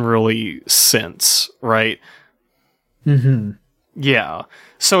nobody can really sense, right? Mm-hmm. Yeah.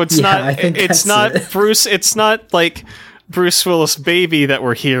 So it's not Bruce. It's not like Bruce Willis baby that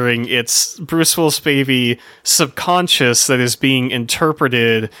we're hearing. It's Bruce Willis baby subconscious that is being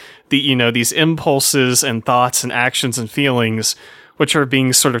interpreted. These impulses and thoughts and actions and feelings, which are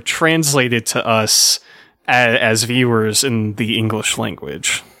being sort of translated to us as viewers in the English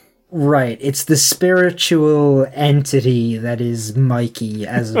language. Right. It's the spiritual entity that is Mikey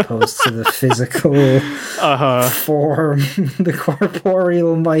as opposed to the physical form. The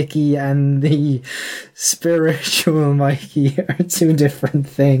corporeal Mikey and the spiritual Mikey are two different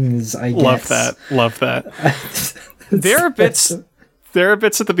things, I guess. Love that. There are bits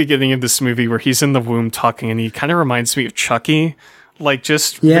at the beginning of this movie where he's in the womb talking and he kind of reminds me of Chucky. Like,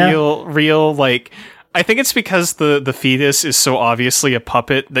 just real, like... I think it's because the fetus is so obviously a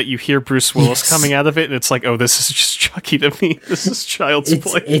puppet that you hear Bruce Willis coming out of it, and it's like, oh, this is just Chucky to me. This is child's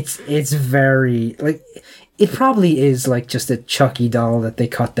play. It's very like, it probably is like just a Chucky doll that they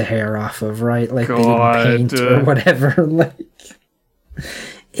cut the hair off of, right? Like, they didn't paint or whatever. Like,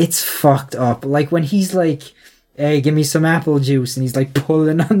 it's fucked up. Like when he's like, hey, give me some apple juice, and he's like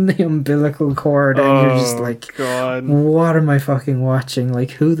pulling on the umbilical cord, and you're just like, God, what am I fucking watching?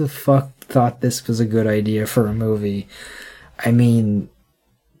 Like, who the fuck thought this was a good idea for a movie? I mean,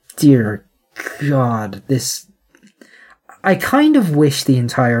 dear God, I kind of wish the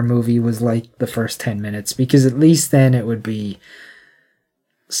entire movie was like the first 10 minutes, because at least then it would be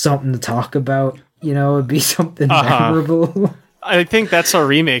something to talk about, it'd be something memorable. I think that's our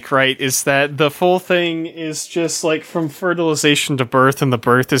remake, right? Is that the full thing is just like from fertilization to birth, and the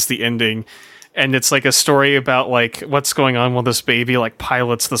birth is the ending. And it's like a story about like what's going on while this baby like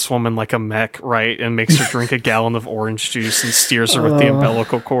pilots this woman like a mech, right? And makes her drink a gallon of orange juice and steers her with the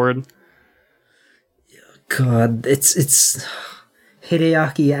umbilical cord. God, it's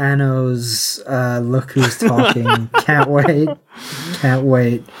Hideaki Anno's Look Who's Talking. Can't wait.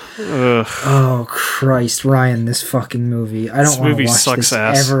 Ugh. Oh Christ, Ryan, this fucking movie. I don't want to watch this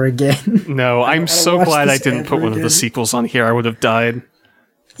ever again. No, I'm so glad I didn't put one of the sequels on here. I would have died.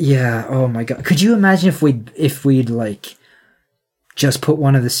 Yeah, oh my God. Could you imagine if we'd like just put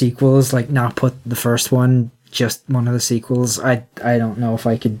one of the sequels, like not put the first one, just one of the sequels? I don't know if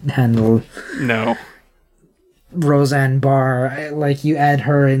I could handle Roseanne Barr. Like, you add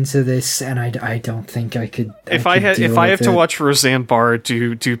her into this, and I don't think I could. If I have to watch Roseanne Barr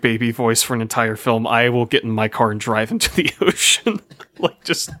do baby voice for an entire film, I will get in my car and drive into the ocean. Like,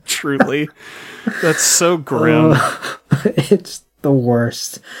 just truly. That's so grim. It's the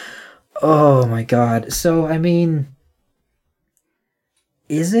worst. Oh my God. So, I mean,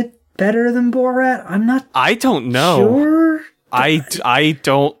 is it better than Borat? I don't know. Sure.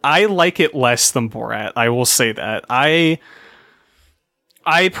 I like it less than Borat. I will say that.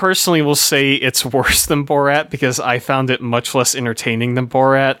 I personally will say it's worse than Borat because I found it much less entertaining than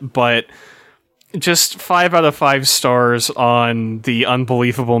Borat, but just 5 out of 5 stars on the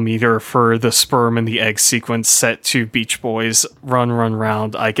unbelievable meter for the sperm and the egg sequence set to Beach Boys Run Run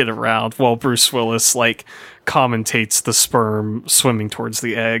Round I Get Around while Bruce Willis like commentates the sperm swimming towards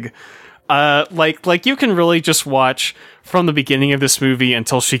the egg. Like you can really just watch from the beginning of this movie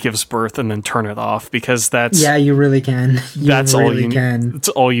until she gives birth and then turn it off because that's you really can. That's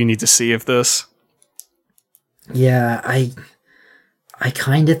all you need to see of this. Yeah, I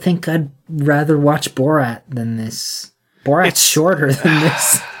kind of think I'd rather watch Borat than this. Borat's shorter than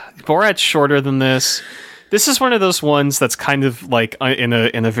this. Borat's shorter than this. This is one of those ones that's kind of like in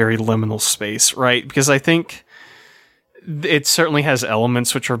a very liminal space, right? Because I think it certainly has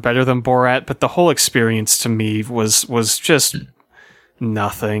elements which are better than Borat, but the whole experience to me was just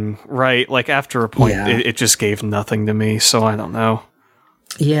nothing, right? Like after a point, it just gave nothing to me. So I don't know.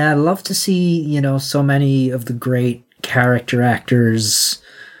 Yeah, I'd love to see, so many of the great character actors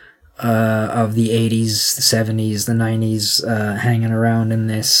of the 80s, the 70s, the 90s hanging around in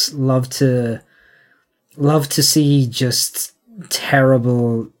this. Love to see just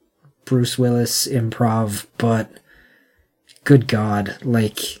terrible Bruce Willis improv, but good God,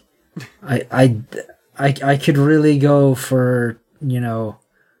 like I could really go for,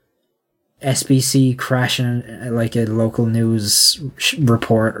 SBC crashing like a local news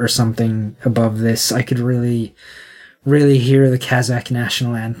report or something above this. I could really hear the Kazakh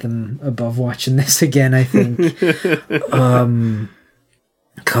national anthem above watching this again, I think.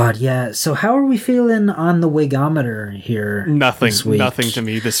 God, yeah. So how are we feeling on the wigometer here? Nothing to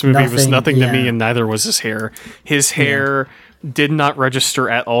me. This movie was nothing to me, and neither was his hair. His hair did not register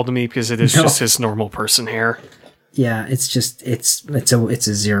at all to me because it is just his normal person hair. Yeah, it's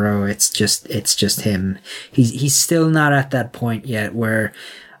a zero. It's just him. He's still not at that point yet where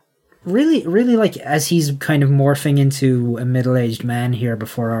really like as he's kind of morphing into a middle-aged man here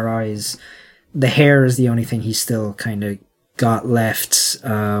before our eyes, the hair is the only thing he's still kind of got left.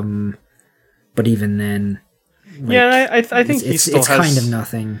 But even then, like, I think he still has kind of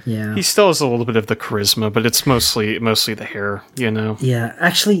nothing. Yeah, he still has a little bit of the charisma, but it's mostly the hair. Yeah,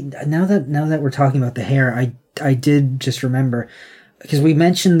 actually, now that we're talking about the hair, I did just remember, because we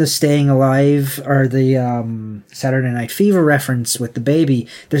mentioned the Staying Alive or the Saturday Night Fever reference with the baby.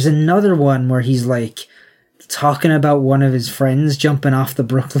 There's another one where he's like talking about one of his friends jumping off the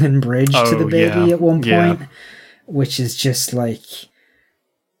Brooklyn Bridge to the baby at one point, which is just like,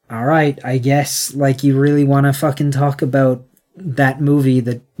 all right, I guess, like, you really want to fucking talk about that movie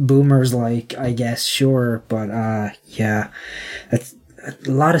that boomers like, I guess, sure, but yeah, that's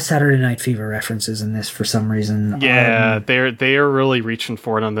a lot of Saturday Night Fever references in this for some reason. Yeah, they are really reaching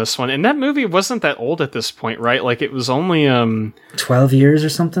for it on this one. And that movie wasn't that old at this point, right? Like it was only 12 years or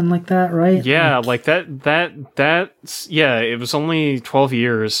something like that, right? Yeah, like that's yeah, it was only 12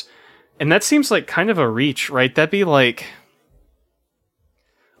 years. And that seems like kind of a reach, right? That'd be like,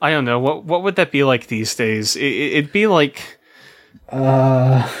 I don't know, what would that be like these days? It'd be like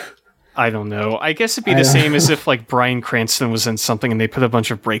I don't know. I guess it'd be the same as if like Bryan Cranston was in something and they put a bunch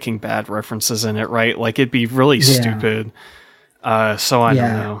of Breaking Bad references in it, right? Like it'd be really stupid. So I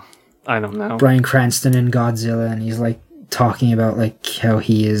don't know. Bryan Cranston in Godzilla, and he's like talking about like how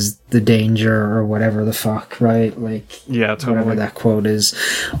he is the danger or whatever the fuck, right? Like, yeah, totally. Whatever that quote is.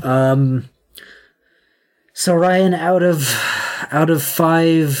 So Ryan, out of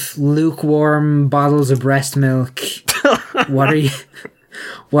 5 lukewarm bottles of breast milk, what are you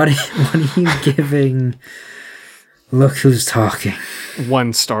giving Look Who's Talking?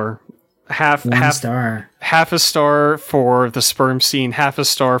 1 star. Half star. Half a star for the sperm scene, half a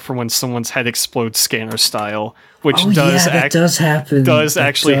star for when someone's head explodes Scanner style, which does happen. Does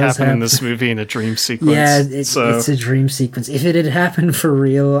actually happen in this movie in a dream sequence. Yeah, it's a dream sequence. If it had happened for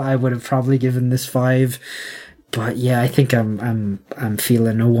real, I would have probably given this 5. But yeah, I think I'm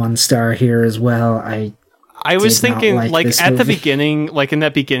feeling a 1 star here as well. I was thinking, like at the beginning, like in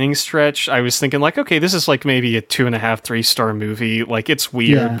that beginning stretch, I was thinking, like, okay, this is like maybe a 2.5, 3 star movie. Like, it's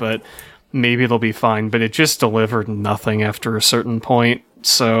weird, but maybe it'll be fine. But it just delivered nothing after a certain point.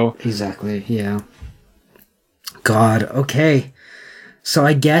 So exactly, yeah. God, okay. So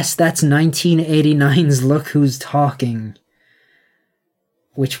I guess that's 1989's Look Who's Talking,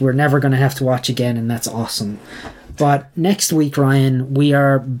 which we're never going to have to watch again, and that's awesome. But next week, Ryan, we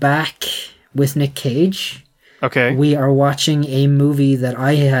are back with Nick Cage. Okay. We are watching a movie that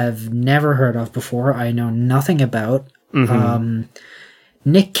I have never heard of before. I know nothing about. Mm-hmm.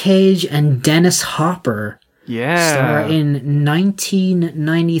 Nick Cage and Dennis Hopper star in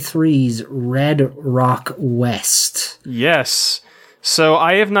 1993's Red Rock West. Yes. So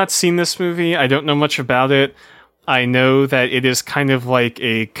I have not seen this movie. I don't know much about it. I know that it is kind of like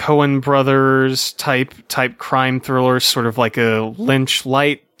a Coen Brothers type crime thriller, sort of like a Lynch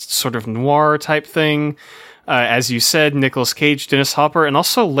light, sort of noir type thing. As you said, Nicolas Cage, Dennis Hopper, and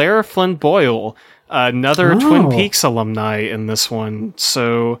also Lara Flynn Boyle, another Twin Peaks alumni in this one.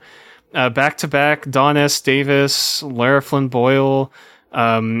 So back to back, Don S. Davis, Lara Flynn Boyle.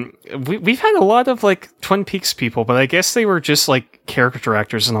 We've had a lot of like Twin Peaks people, but I guess they were just like character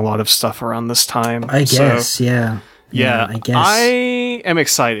actors in a lot of stuff around this time. I guess, yeah. Yeah, I guess. I am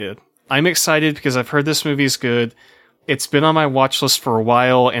excited. I'm excited because I've heard this movie is good. It's been on my watch list for a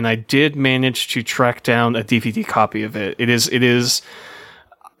while, and I did manage to track down a DVD copy of it. It's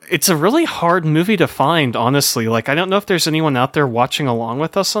a really hard movie to find, honestly. Like, I don't know if there's anyone out there watching along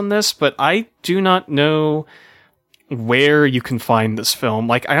with us on this, but I do not know where you can find this film.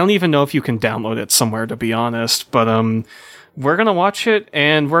 Like, I don't even know if you can download it somewhere, to be honest. But we're gonna watch it,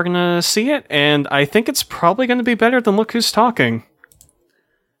 and we're gonna see it, and I think it's probably gonna be better than Look Who's Talking.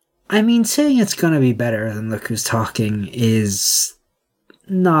 I mean, saying it's going to be better than Look Who's Talking is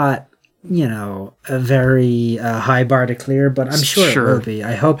not, a very high bar to clear, but I'm sure it will be.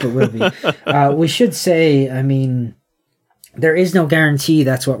 I hope it will be. We should say, I mean, there is no guarantee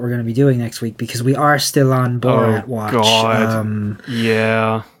that's what we're going to be doing next week because we are still on Borat watch. God.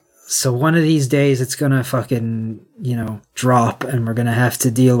 Yeah. So one of these days it's going to fucking, drop and we're going to have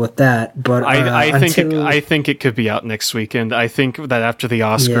to deal with that. But I think it could be out next weekend. I think that after the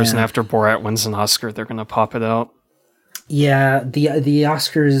Oscars and after Borat wins an Oscar, they're going to pop it out. Yeah, the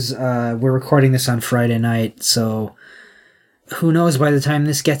Oscars, we're recording this on Friday night, so who knows by the time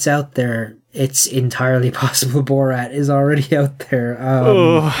this gets out there, it's entirely possible Borat is already out there.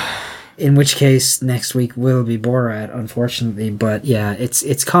 In which case, next week will be Borat, unfortunately. But yeah,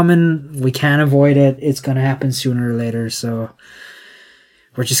 it's coming. We can't avoid it. It's going to happen sooner or later. So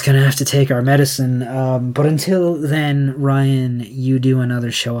we're just going to have to take our medicine. But until then, Ryan, you do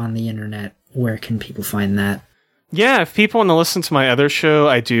another show on the internet. Where can people find that? Yeah, if people want to listen to my other show,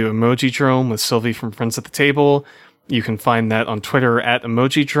 I do Emojidrome with Sylvie from Friends at the Table. You can find that on Twitter at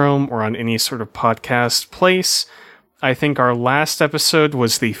Emojidrome or on any sort of podcast place. I think our last episode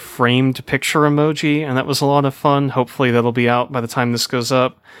was the framed picture emoji, and that was a lot of fun. Hopefully that'll be out by the time this goes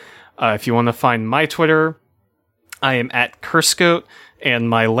up. If you want to find my Twitter, I am at Kursgoat, and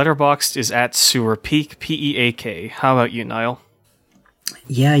my Letterboxd is at Sewerpeak, Peak. How about you, Niall?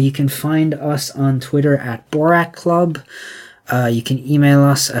 Yeah, you can find us on Twitter at Borat Club. You can email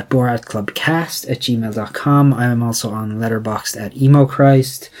us at boratclubcast@gmail.com. I am also on Letterboxd at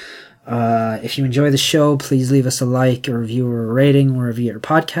EmoChrist. If you enjoy the show, please leave us a like, a review, or a rating wherever you get your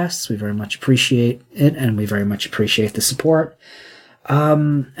podcasts. We very much appreciate it, and we very much appreciate the support.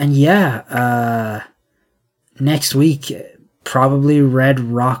 Next week, probably Red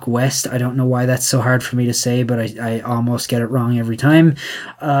Rock West. I don't know why that's so hard for me to say, but I almost get it wrong every time.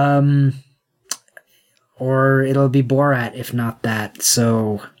 Or it'll be Borat, if not that.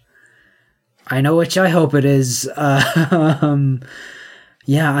 So I know which I hope it is.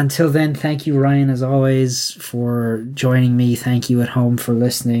 Yeah, until then, thank you, Ryan, as always, for joining me. Thank you at home for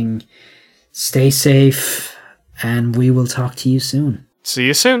listening. Stay safe, and we will talk to you soon. See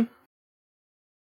you soon.